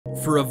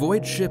For a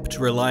void ship to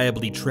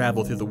reliably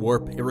travel through the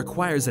warp, it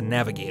requires a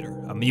navigator,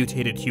 a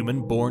mutated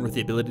human born with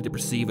the ability to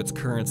perceive its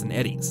currents and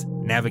eddies.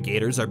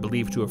 Navigators are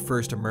believed to have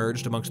first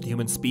emerged amongst the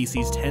human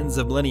species tens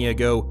of millennia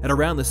ago, at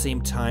around the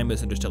same time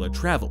as interstellar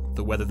travel,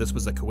 though whether this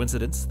was a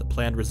coincidence, the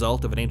planned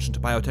result of an ancient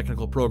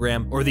biotechnical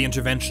program, or the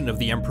intervention of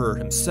the Emperor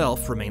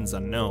himself remains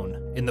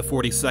unknown. In the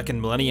 42nd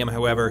millennium,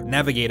 however,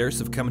 navigators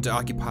have come to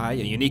occupy a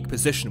unique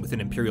position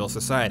within Imperial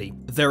society.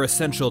 Their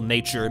essential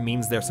nature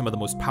means they're some of the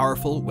most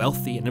powerful,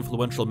 wealthy, and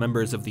influential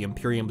members of the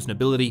Imperium's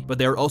nobility, but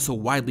they are also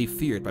widely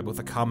feared by both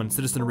the common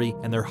citizenry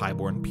and their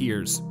highborn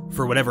peers.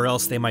 For whatever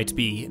else they might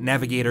be,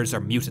 navigators are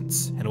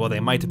mutants, and while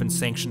they might have been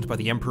sanctioned by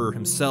the Emperor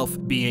himself,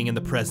 being in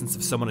the presence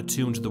of someone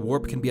attuned to the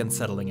warp can be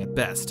unsettling at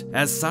best.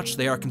 As such,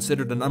 they are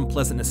considered an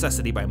unpleasant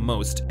necessity by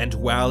most, and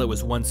while it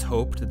was once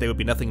hoped that they would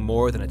be nothing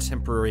more than a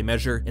temporary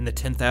measure, in the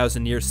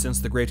 10,000 years since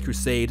the Great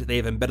Crusade, they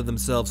have embedded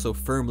themselves so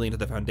firmly into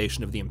the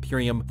foundation of the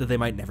Imperium that they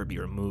might never be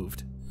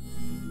removed.